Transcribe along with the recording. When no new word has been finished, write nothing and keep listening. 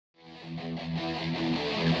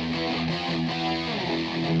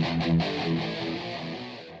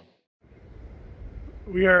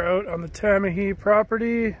We are out on the Tamahi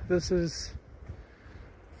property. This is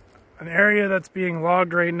an area that's being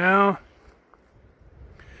logged right now.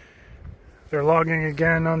 They're logging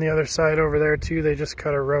again on the other side over there too. They just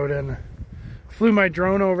cut a road in. Flew my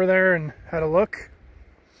drone over there and had a look.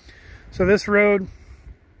 So this road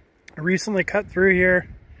recently cut through here,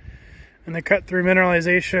 and they cut through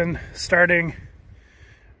mineralization starting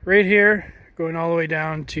right here, going all the way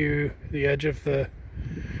down to the edge of the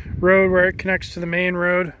road where it connects to the main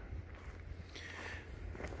road.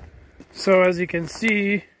 So as you can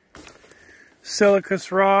see,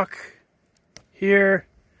 silicous rock here,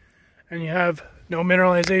 and you have no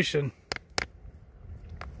mineralization.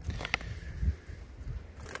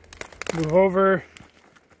 Move over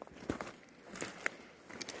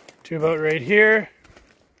to about right here,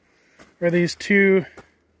 where these two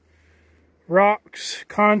rocks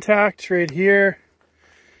contact right here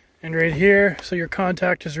and right here. So your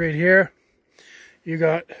contact is right here. You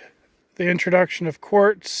got the introduction of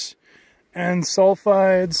quartz and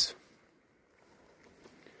sulphides,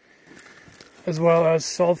 as well as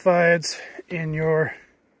sulphides in your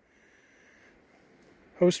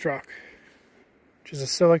host rock, which is a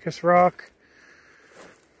silicous rock.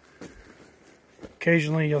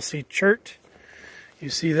 Occasionally you'll see chert. You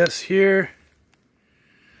see this here.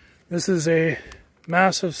 This is a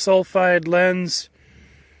massive sulphide lens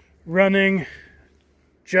running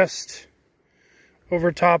just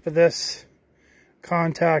over top of this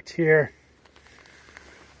contact here.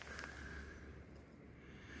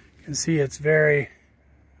 You can see it's very,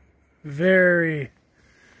 very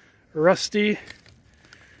rusty.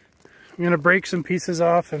 I'm going to break some pieces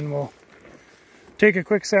off and we'll take a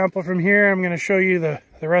quick sample from here. I'm going to show you the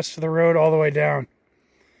rest of the road all the way down.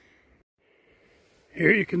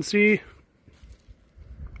 Here you can see,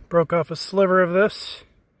 broke off a sliver of this.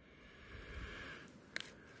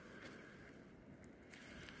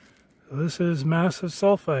 So this is massive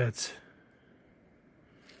sulphides.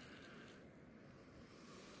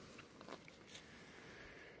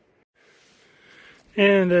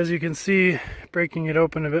 And as you can see, breaking it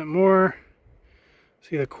open a bit more,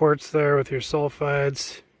 see the quartz there with your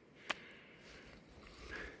sulphides.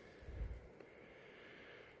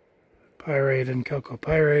 Pyrite and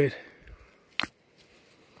chalcopyrite.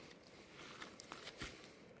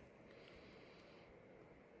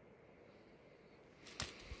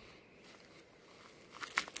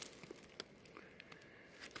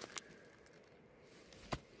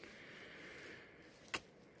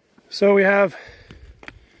 So we have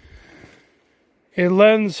a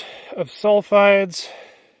lens of sulphides,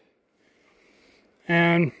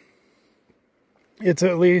 and it's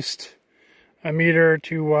at least a meter or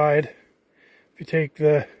two wide. If you take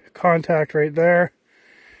the contact right there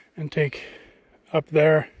and take up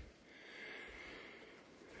there,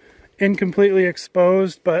 incompletely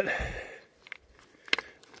exposed, but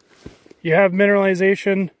you have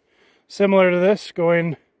mineralization similar to this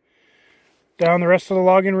going down the rest of the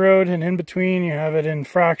logging road, and in between you have it in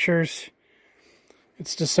fractures.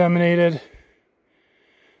 It's disseminated.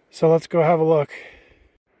 So let's go have a look.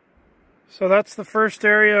 So that's the first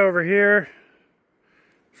area over here.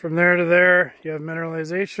 From there to there, you have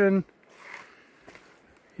mineralization.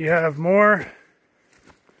 You have more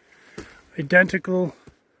identical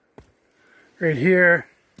right here.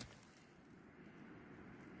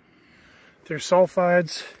 There's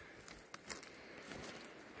sulphides.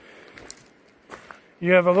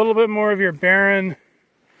 You have a little bit more of your barren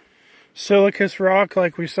silicous rock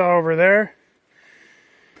like we saw over there.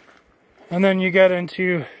 And then you get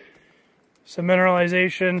into some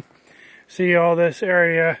mineralization. See all this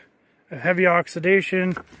area of heavy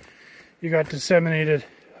oxidation. You got disseminated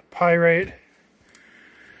pyrite.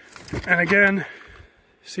 And again,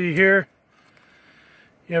 see here,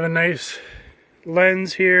 you have a nice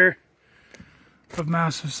lens here of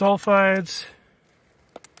massive sulphides.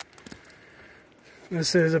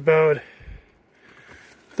 This is about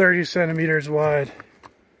 30 centimeters wide.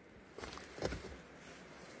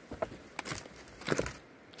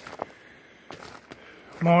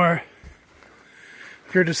 More.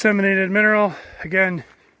 If you're disseminated mineral, again,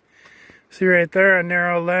 see right there a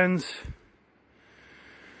narrow lens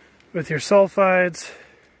with your sulphides.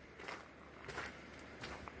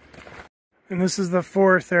 And this is the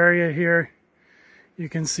fourth area here. You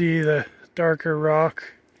can see the darker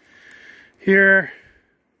rock. Here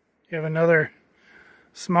you have another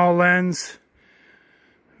small lens,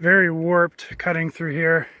 very warped, cutting through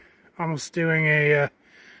here, almost doing a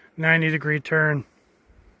 90-degree turn.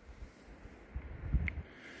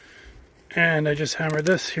 And I just hammered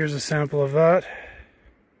this. Here's a sample of that.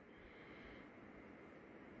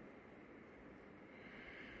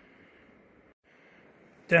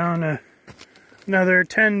 Down another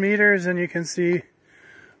 10 meters and you can see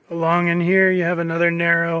along in here you have another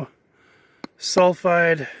narrow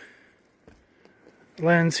sulphide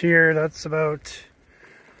lens here. That's about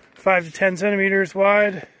 5 to 10 centimeters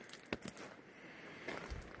wide.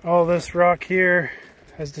 All this rock here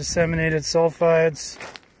has disseminated sulphides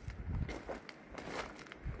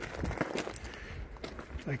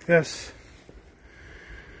like this,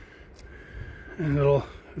 and little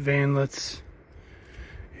veinlets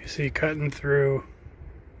you see cutting through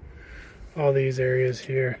all these areas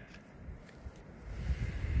here.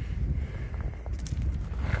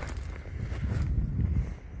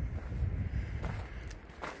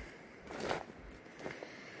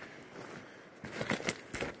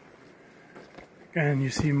 And you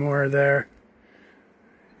see more there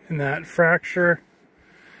in that fracture,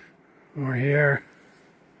 more here,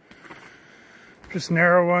 just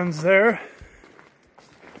narrow ones there.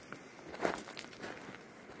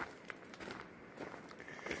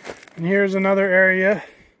 And here's another area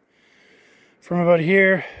from about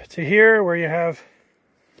here to here where you have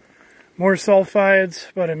more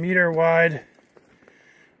sulphides, about 1 meter wide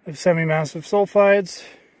of semi-massive sulphides.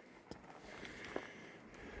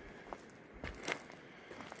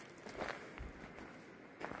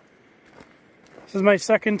 This is my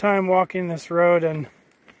second time walking this road, and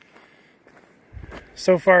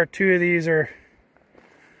so far 2 of these are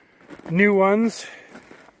new ones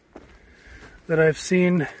that I've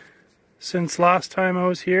seen since last time I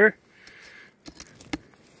was here.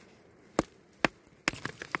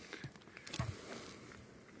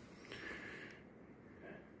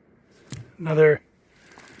 Another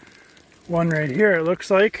one right here, it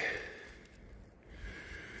looks like.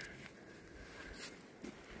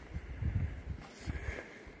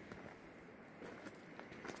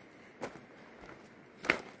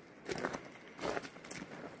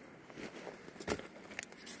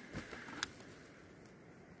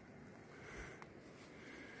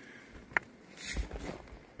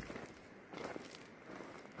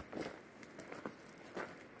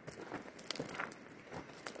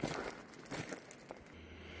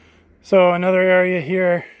 So another area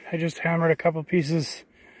here, I just hammered a couple pieces,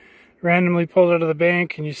 randomly pulled out of the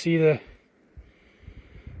bank, and you see the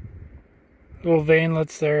little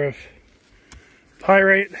veinlets there of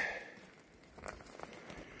pyrite.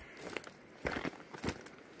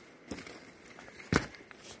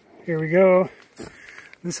 Here we go.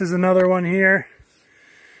 This is another one here,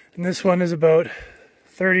 and this one is about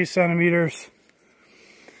 30 centimeters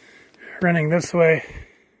running this way.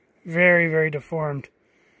 Very, very deformed.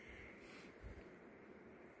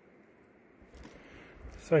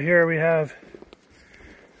 So here we have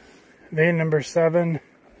vein number 7.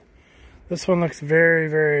 This one looks very,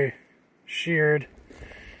 very sheared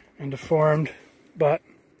and deformed, but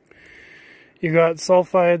you got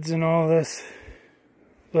sulphides in all this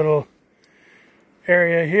little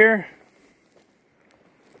area here.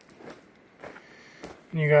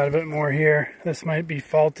 And you got a bit more here. This might be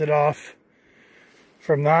faulted off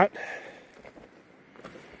from that.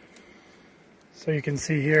 So you can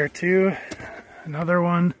see here too. Another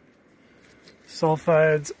one,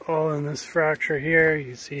 sulphides all in this fracture here.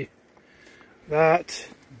 You see that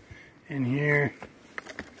in here.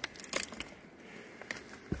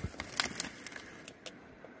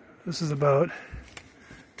 This is about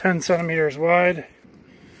 10 centimeters wide.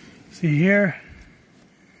 See here,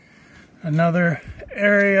 another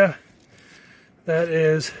area that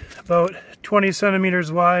is about 20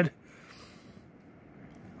 centimeters wide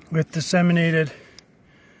with disseminated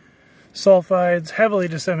sulphides, heavily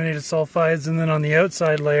disseminated sulphides, and then on the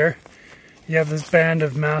outside layer you have this band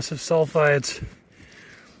of massive sulphides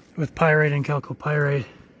with pyrite and chalcopyrite.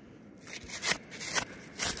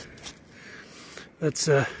 That's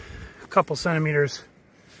a couple centimeters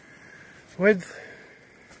width,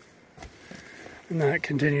 and that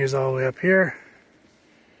continues all the way up here.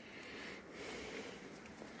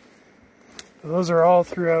 So those are all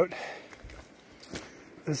throughout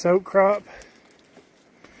this outcrop.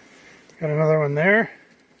 Got another one there.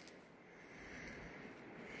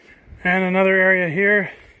 And another area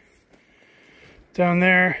here, down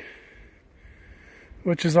there,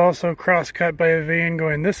 which is also cross-cut by a vein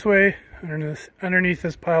going this way, underneath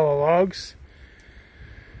this pile of logs.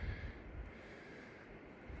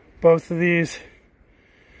 Both of these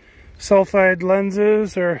sulphide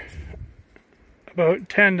lenses are about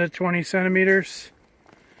 10 to 20 centimeters.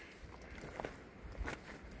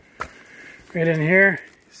 Right in here,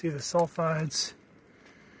 you see the sulphides.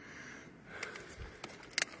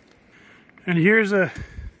 And here's a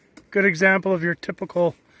good example of your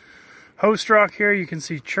typical host rock here. You can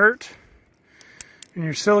see chert. In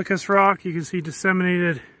your silicous rock, you can see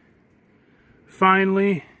disseminated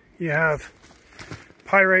finely. You have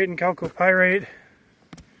pyrite and chalcopyrite.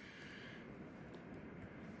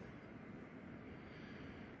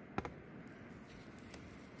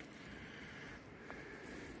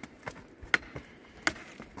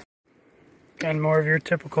 And more of your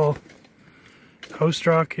typical host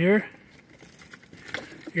rock here.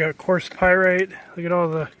 You got coarse pyrite. Look at all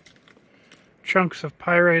the chunks of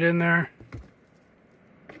pyrite in there.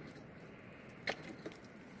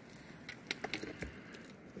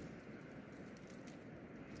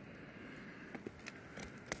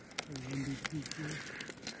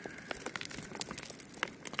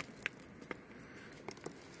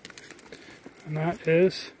 And that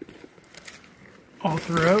is all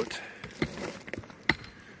throughout.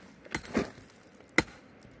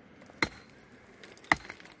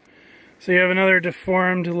 So you have another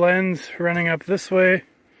deformed lens running up this way.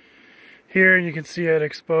 Here you can see it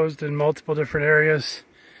exposed in multiple different areas.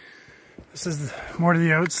 This is more to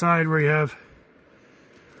the outside where you have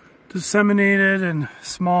disseminated and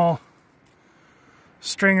small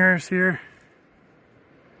stringers here.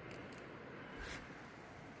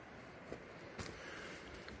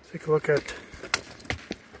 Take a look at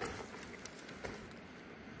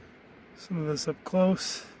some of this up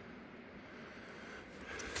close.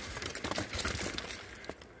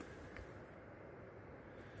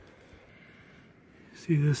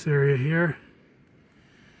 See this area here.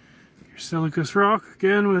 Your silicous rock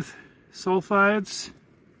again with sulphides.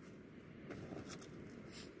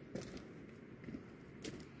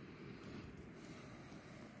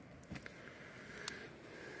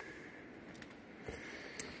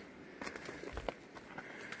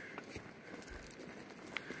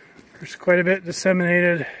 There's quite a bit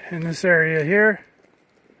disseminated in this area here.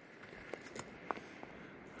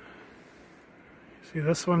 See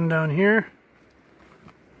this one down here,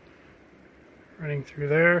 running through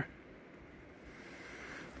there.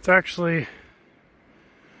 It's actually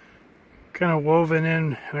kind of woven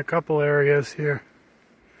in a couple areas here,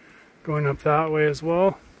 going up that way as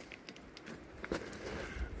well.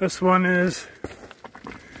 This one is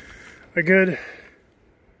a good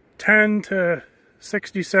 10 to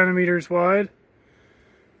 60 centimeters wide.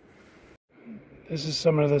 This is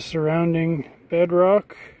some of the surrounding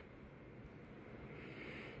bedrock.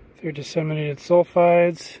 They're disseminated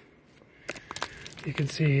sulphides. You can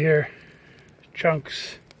see here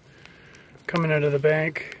chunks coming out of the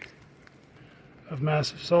bank of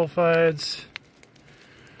massive sulphides.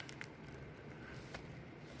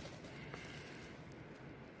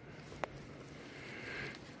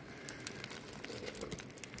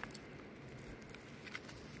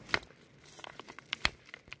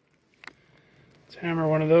 Let's hammer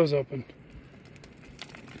one of those open.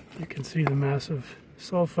 You can see the massive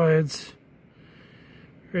sulphides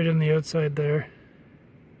right on the outside there.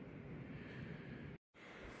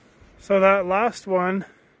 So that last one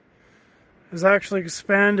is actually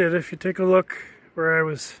expanded. If you take a look where I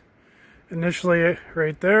was initially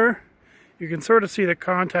right there, you can sort of see the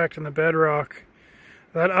contact in the bedrock.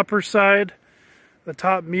 That upper side, the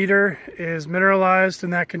top meter, is mineralized,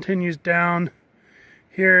 and that continues down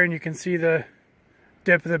here, and you can see the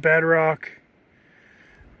dip of the bedrock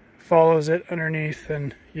follows it underneath,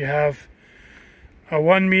 and you have a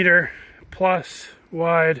 1 meter plus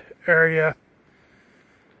wide area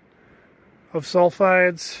of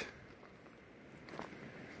sulphides,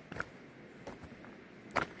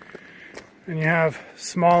 and you have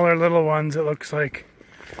smaller little ones, it looks like,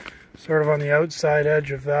 sort of on the outside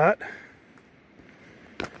edge of that.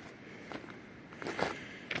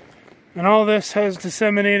 And all this has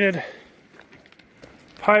disseminated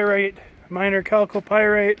pyrite, minor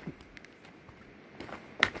chalcopyrite.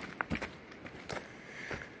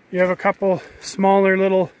 You have a couple smaller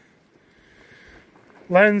little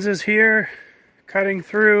lenses here cutting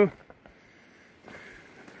through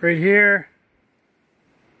right here.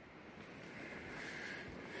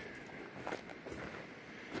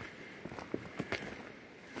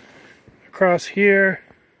 Across here.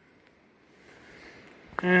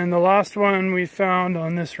 And the last one we found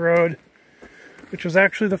on this road, which was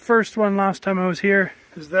actually the first one last time I was here,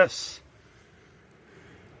 is this.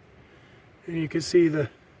 And you can see the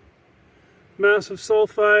massive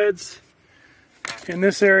sulphides. In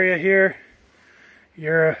this area here,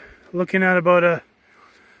 you're looking at about a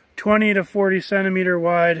 20 to 40 centimeter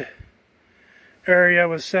wide area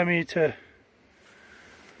with semi to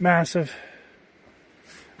massive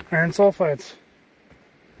iron sulphides.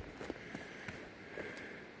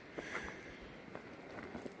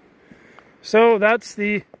 So that's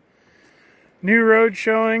the new road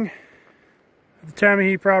showing the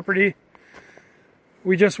Tamahi property.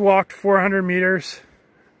 We just walked 400 meters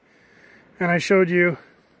and I showed you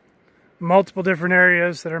multiple different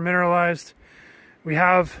areas that are mineralized. We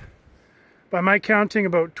have, by my counting,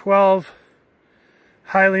 about 12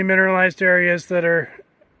 highly mineralized areas that are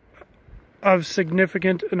of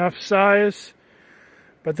significant enough size,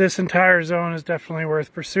 but this entire zone is definitely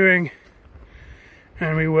worth pursuing,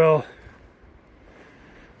 and we will.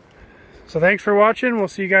 So thanks for watching. We'll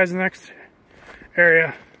see you guys in the next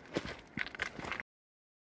area.